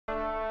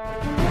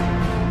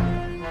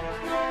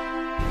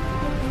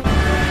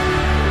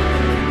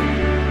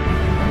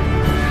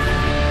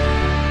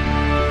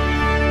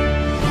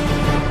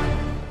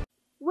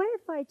What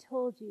if I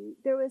told you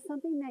there was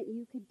something that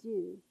you could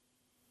do,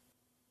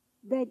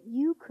 that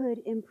you could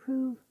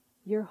improve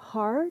your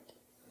heart,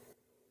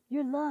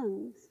 your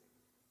lungs,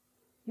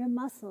 your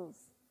muscles,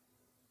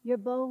 your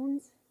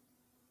bones,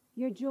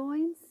 your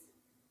joints,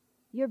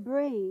 your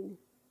brain,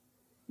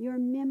 your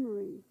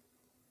memory?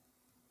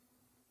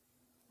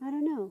 I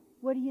don't know.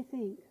 What do you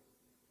think?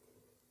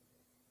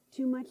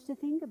 Too much to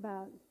think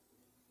about?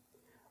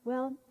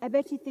 Well, I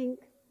bet you think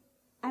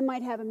I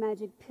might have a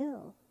magic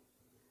pill.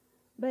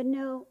 But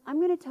no, I'm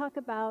going to talk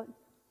about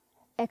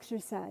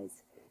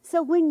exercise.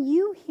 So when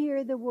you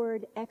hear the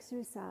word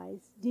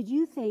exercise, did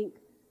you think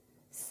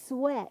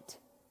sweat,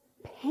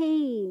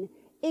 pain,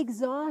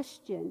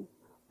 exhaustion?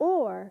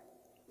 Or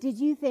did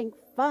you think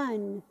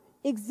fun,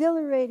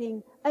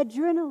 exhilarating,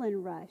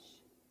 adrenaline rush?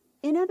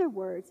 In other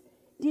words,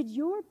 did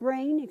your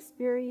brain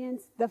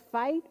experience the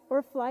fight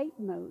or flight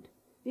mode?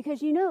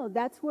 Because you know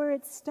that's where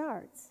it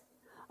starts,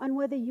 on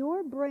whether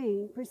your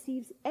brain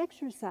perceives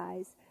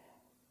exercise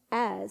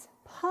as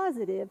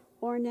positive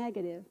or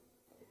negative.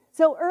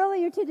 So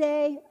earlier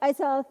today, I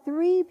saw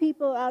 3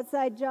 people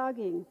outside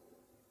jogging.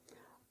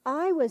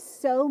 I was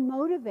so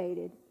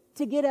motivated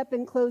to get up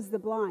and close the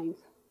blinds.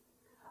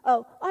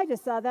 Oh, I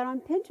just saw that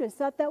on Pinterest,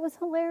 thought that was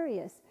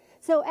hilarious.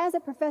 So as a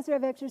professor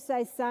of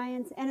exercise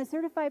science and a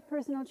certified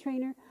personal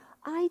trainer,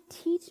 I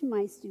teach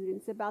my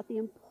students about the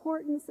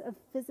importance of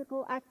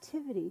physical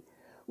activity.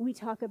 We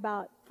talk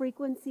about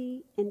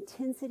frequency,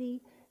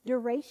 intensity,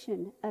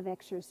 duration of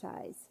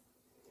exercise,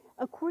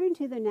 according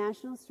to the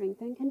National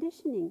Strength and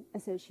Conditioning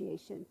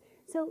Association.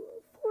 So,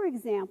 for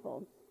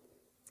example,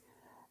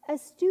 a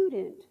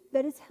student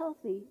that is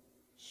healthy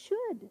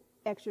should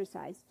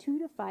exercise 2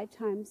 to 5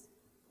 times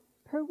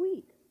per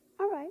week.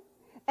 All right.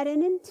 At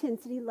an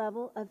intensity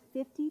level of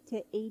 50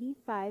 to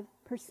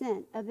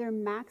 85% of their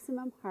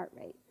maximum heart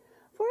rate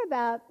for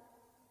about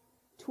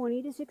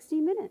 20 to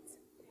 60 minutes.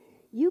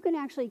 You can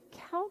actually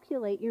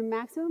calculate your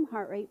maximum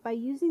heart rate by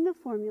using the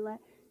formula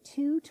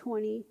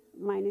 220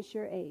 minus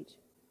your age.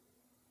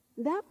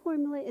 That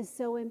formula is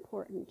so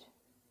important,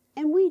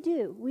 and we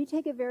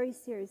take it very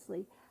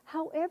seriously.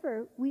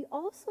 However, we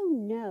also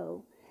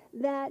know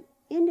that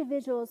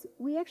individuals,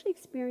 we actually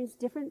experience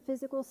different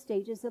physical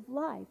stages of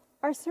life.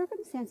 Our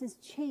circumstances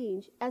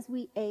change as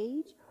we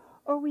age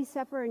or we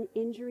suffer an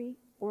injury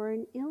or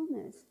an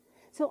illness.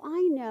 So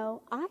I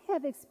know I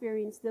have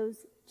experienced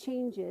those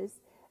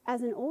changes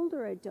as an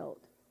older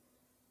adult.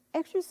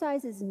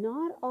 Exercise is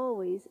not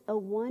always a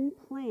one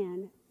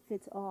plan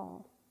fits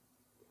all.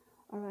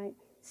 All right.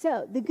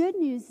 So the good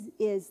news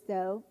is,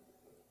 though,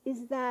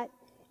 is that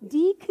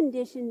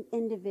deconditioned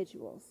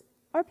individuals,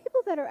 or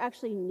people that are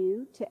actually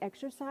new to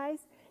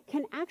exercise,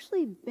 can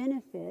actually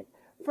benefit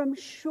from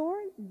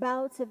short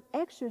bouts of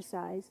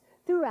exercise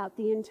throughout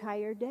the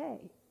entire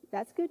day.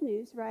 That's good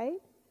news, right?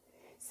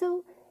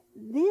 So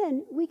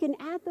then we can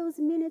add those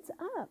minutes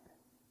up,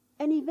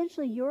 and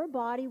eventually your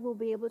body will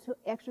be able to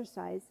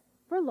exercise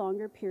for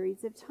longer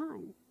periods of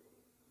time.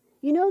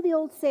 You know the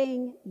old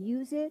saying,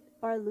 use it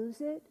or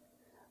lose it?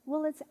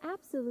 Well, it's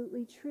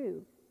absolutely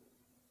true.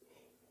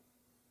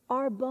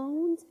 Our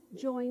bones,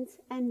 joints,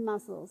 and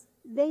muscles,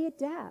 they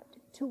adapt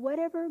to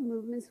whatever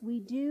movements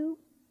we do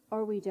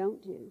or we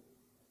don't do.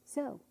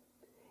 So,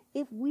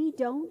 if we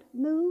don't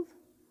move,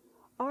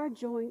 our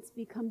joints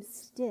become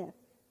stiff,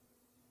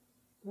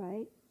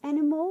 right, and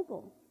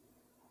immobile.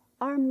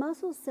 Our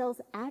muscle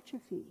cells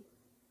atrophy.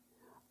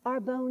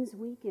 Our bones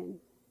weaken.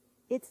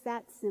 It's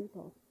that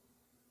simple.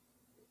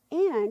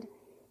 And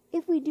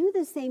if we do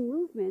the same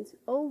movements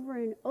over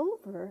and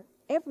over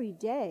every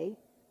day,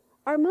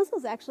 our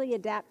muscles actually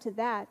adapt to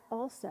that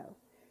also.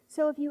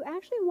 So if you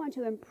actually want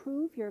to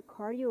improve your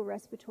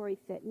cardiorespiratory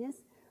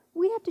fitness,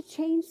 we have to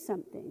change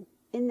something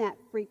in that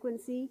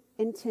frequency,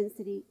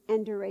 intensity,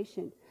 and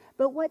duration.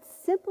 But what's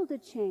simple to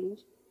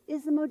change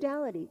is the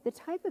modality, the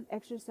type of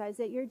exercise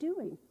that you're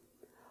doing.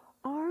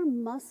 Our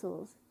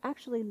muscles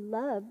actually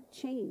love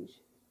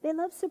change. They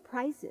love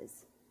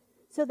surprises.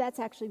 So that's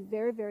actually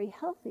very, very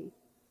healthy.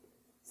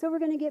 So we're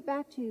going to get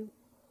back to,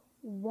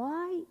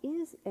 why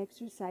is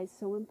exercise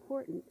so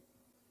important?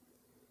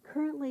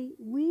 Currently,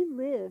 we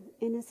live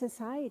in a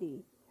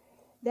society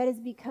that is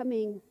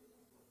becoming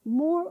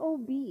more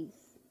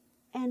obese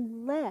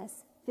and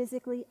less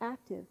physically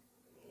active,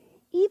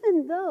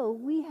 even though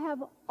we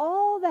have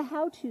all the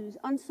how-tos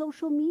on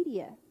social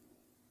media.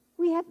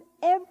 We have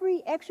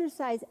every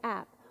exercise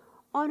app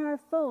on our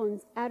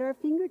phones at our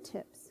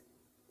fingertips.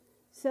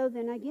 So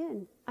then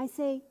again, I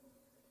say,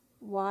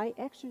 why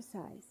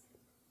exercise?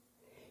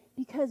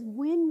 Because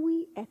when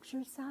we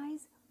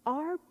exercise,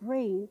 our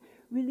brain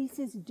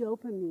releases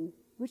dopamine,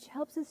 which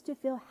helps us to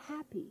feel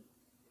happy.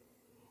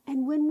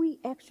 And when we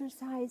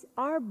exercise,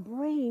 our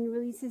brain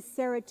releases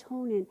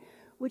serotonin,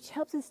 which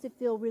helps us to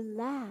feel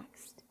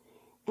relaxed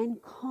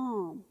and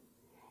calm.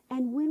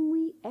 And when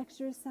we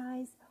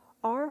exercise,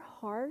 our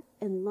heart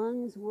and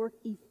lungs work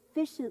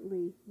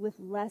efficiently with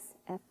less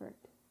effort.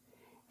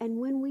 And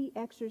when we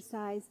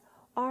exercise,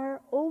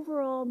 our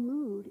overall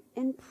mood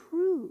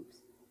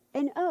improves.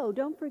 And oh,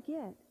 don't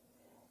forget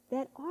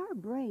that our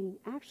brain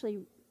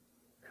actually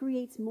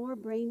creates more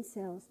brain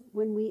cells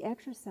when we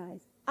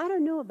exercise. I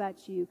don't know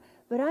about you,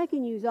 but I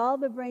can use all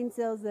the brain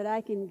cells that I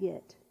can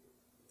get.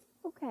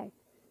 Okay,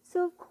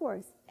 so of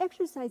course,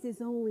 exercise is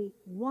only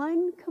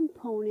one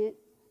component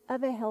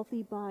of a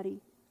healthy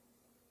body.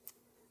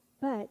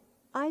 But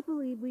I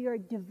believe we are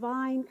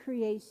divine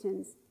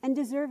creations and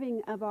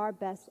deserving of our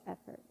best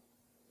effort.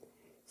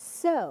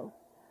 So,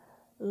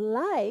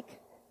 like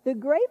the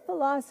great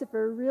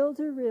philosopher Reel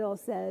to Reel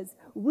says,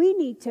 we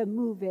need to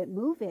move it,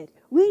 move it.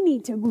 We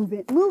need to move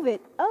it, move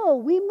it. Oh,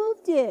 we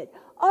moved it.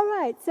 All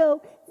right,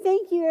 so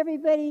thank you,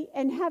 everybody,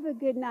 and have a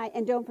good night.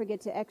 And don't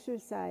forget to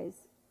exercise.